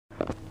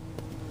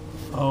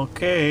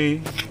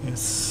Okay, it's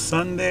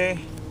Sunday.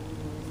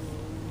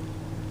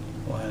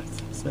 What?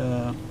 It's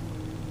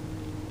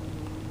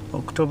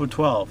October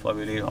 12th, I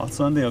believe. On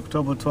Sunday,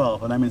 October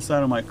 12th, and I'm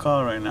inside of my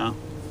car right now.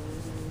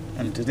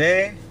 And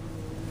today,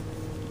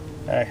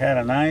 I had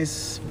a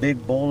nice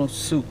big bowl of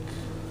soup.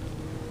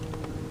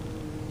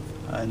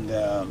 And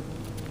I'm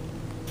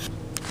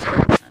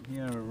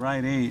here at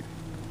Rite Aid,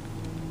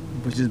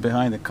 which is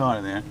behind the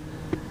car there.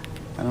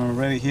 And I'm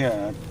already here.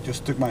 I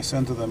just took my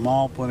son to the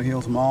mall, Puerto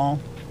Hills Mall,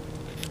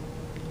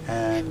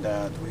 and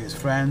with his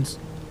friends.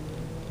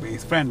 With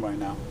his friend right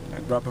now. I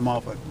drop him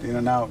off at In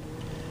and Out.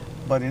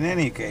 But in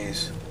any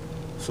case,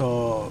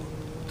 so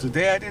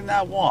today I did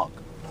not walk.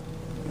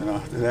 You know,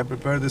 did I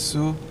prepare the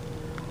soup?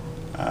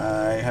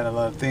 I had a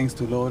lot of things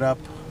to load up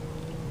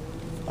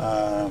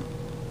to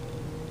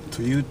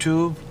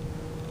YouTube.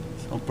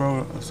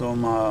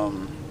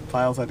 Some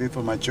files I did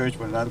for my church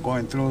were not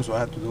going through, so I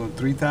had to do it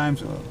 3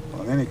 times. Well,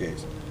 in any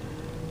case,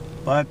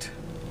 but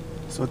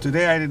so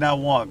today I did not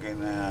walk,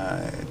 and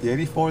the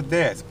 84th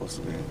day it's supposed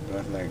to be. It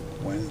was like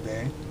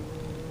Wednesday,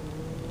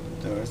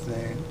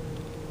 Thursday,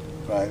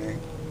 Friday,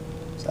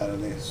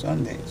 Saturday,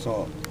 Sunday.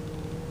 So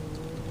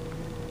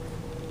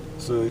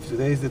if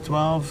today is the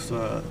 12th,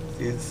 so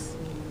it's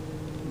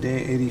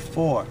day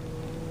 84.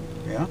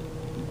 Yeah.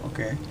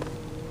 Okay.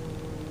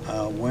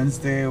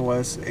 Wednesday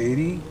was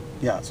 80.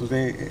 Yeah. So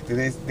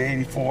today's day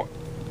 84.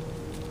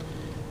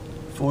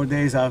 4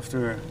 days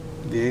after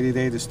the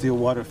 80-day Distilled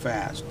water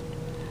fast.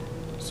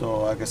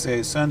 So like I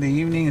say, Sunday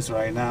evening is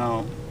right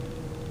now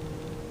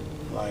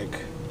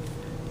like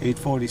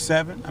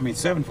 8:47. I mean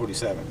 7:47.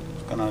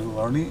 It's kind of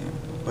early,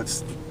 but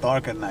it's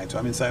dark at night. So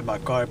I'm inside my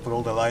car. I put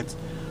all the lights.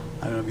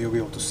 I don't know if you'll be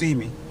able to see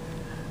me,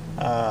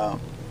 but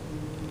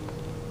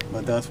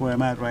that's where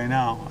I'm at right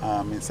now.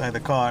 I'm inside the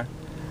car,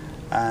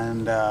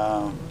 and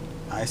I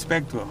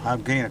expect to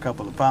have gained a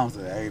couple of pounds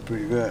today. I ate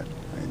pretty good.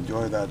 I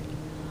enjoyed that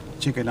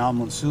chicken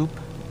almond soup,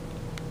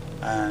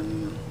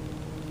 and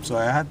so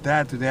I had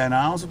that today. And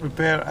I also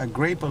prepared a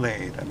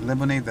grape-lemonade, a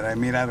lemonade that I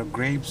made out of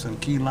grapes and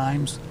key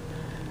limes,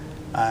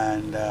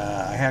 and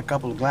I had a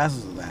couple of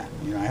glasses of that.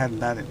 You know, I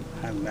hadn't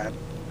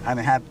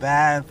had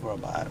that for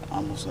about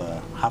almost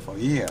half a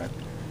year, I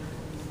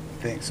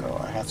think. So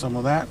I had some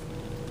of that.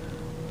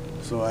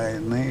 So I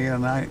made a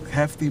nice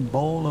hefty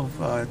bowl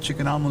of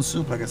chicken almond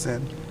soup, like I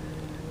said.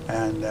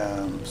 And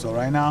so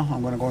right now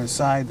I'm gonna go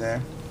inside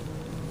there,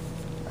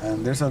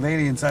 and there's a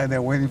lady inside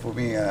there waiting for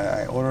me.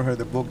 I ordered her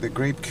the book, The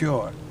Grape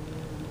Cure,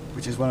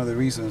 which is one of the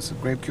reasons.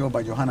 Grape Cure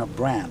by Johanna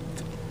Brandt.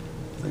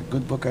 It's a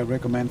good book I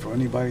recommend for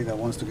anybody that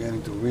wants to get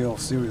into real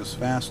serious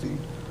fasting,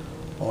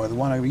 or the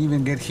one I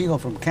even get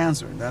healed from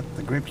cancer.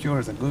 The Grape Cure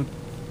is a good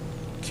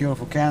cure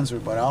for cancer,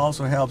 but it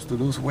also helps to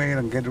lose weight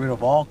and get rid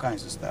of all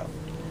kinds of stuff.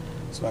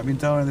 So I've been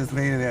telling this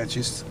lady that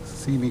she's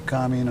seen me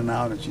come in and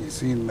out, and she's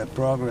seen the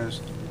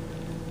progress.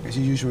 She's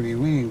usually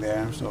reading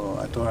there, so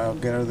I thought I'll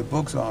get her the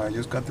book. So I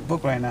just got the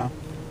book right now,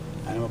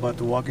 and I'm about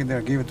to walk in there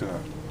and give it to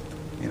her.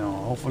 You know,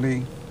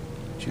 hopefully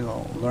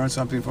she'll learn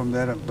something from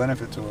that and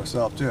benefit to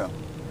herself too.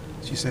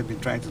 She said been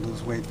trying to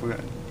lose weight for,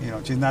 you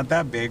know, she's not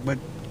that big, but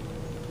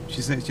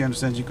she said she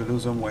understands she could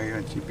lose some weight,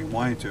 and she'd be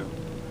wanting to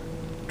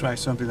try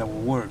something that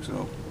will work.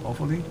 So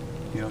hopefully,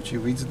 you know, she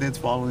reads this,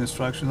 follow the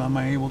instructions, I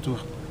might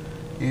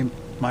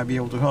be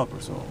able to help her.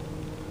 So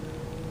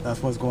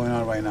that's what's going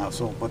on right now.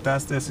 So, but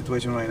that's the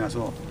situation right now.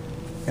 So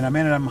in a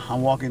minute,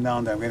 I'm walking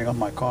down there. I'm getting off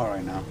my car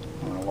right now.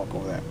 I'm gonna walk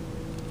over there.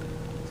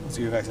 So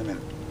see you guys in a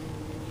minute.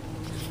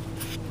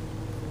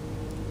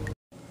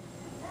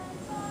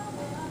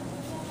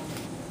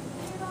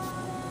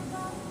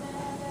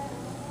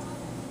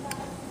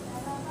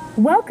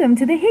 Welcome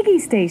to the Higgy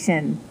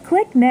Station.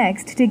 Click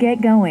next to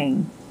get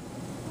going.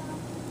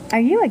 Are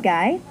you a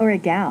guy or a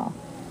gal?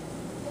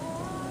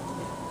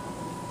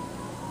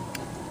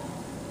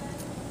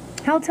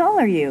 How tall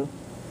are you?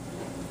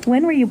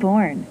 When were you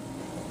born?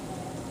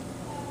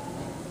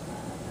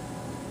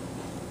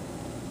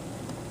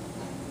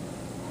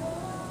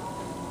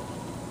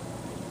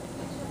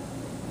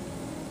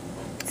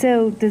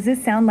 So, does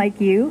this sound like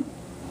you?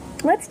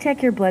 Let's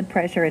check your blood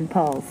pressure and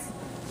pulse.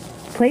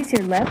 Place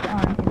your left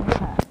arm in the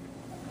cup.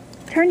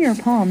 Turn your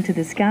palm to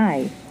the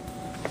sky.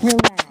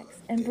 Relax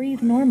and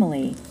breathe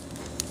normally.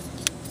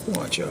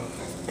 Watch out.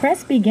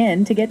 Press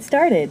begin to get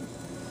started.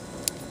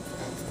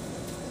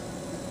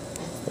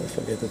 I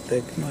forget to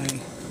take my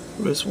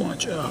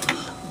wristwatch off.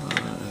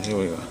 Here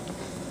we go.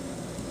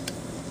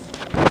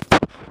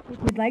 If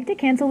you'd like to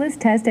cancel this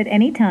test at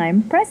any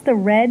time, press the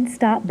red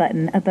stop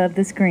button above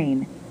the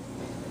screen.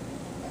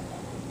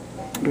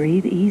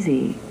 Breathe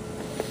easy.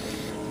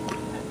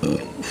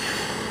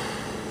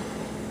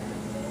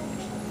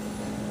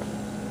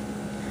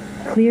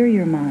 Clear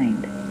your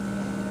mind.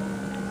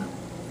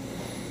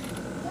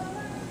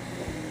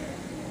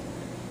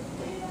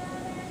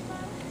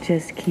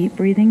 Just keep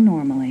breathing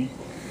normally.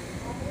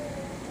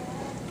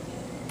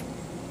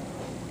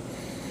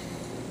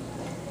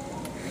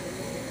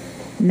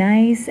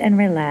 Nice and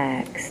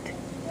relaxed.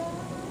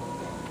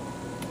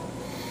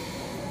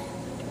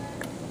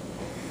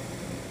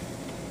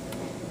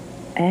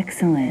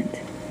 Excellent.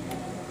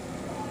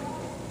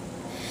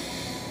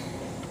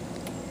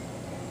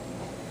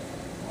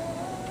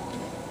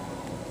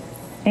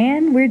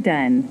 And we're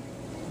done.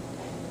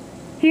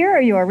 Here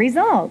are your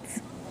results.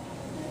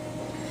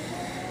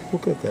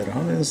 Look at that,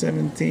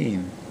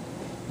 117.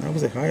 That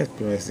was the highest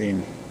I've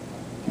seen.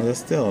 But that's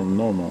still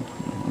normal.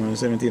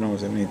 117,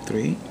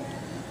 173,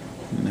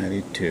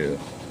 92.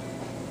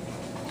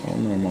 All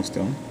normal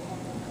still.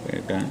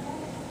 Very good.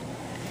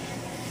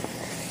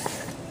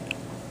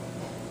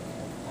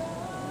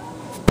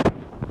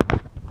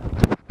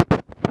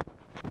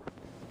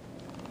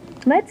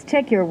 Let's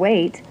check your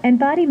weight and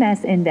body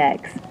mass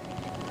index.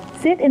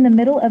 Sit in the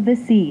middle of the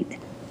seat.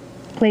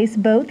 Place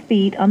both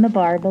feet on the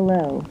bar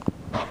below.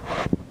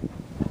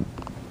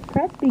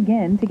 Press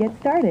begin to get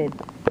started.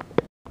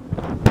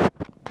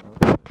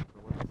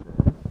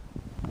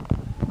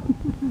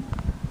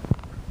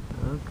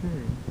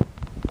 Okay.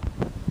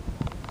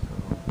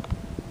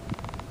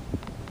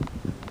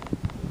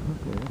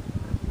 Okay,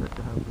 expect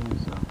to have been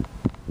some.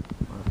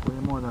 Well, it's way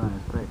more than I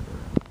expected.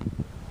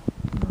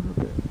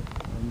 Okay.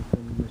 I'm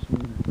the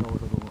machine is over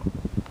the wall.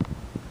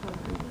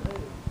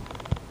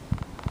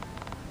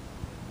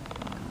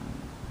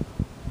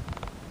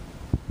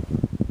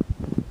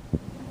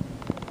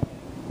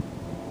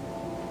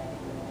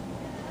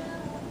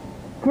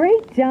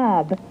 Great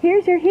job!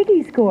 Here's your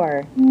Higgy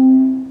score.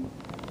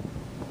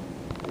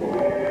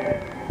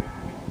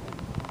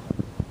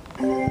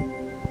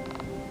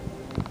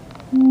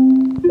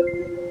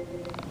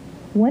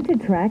 Want to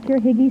track your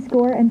Higgy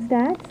score and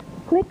stats?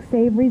 Click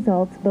Save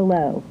Results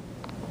below.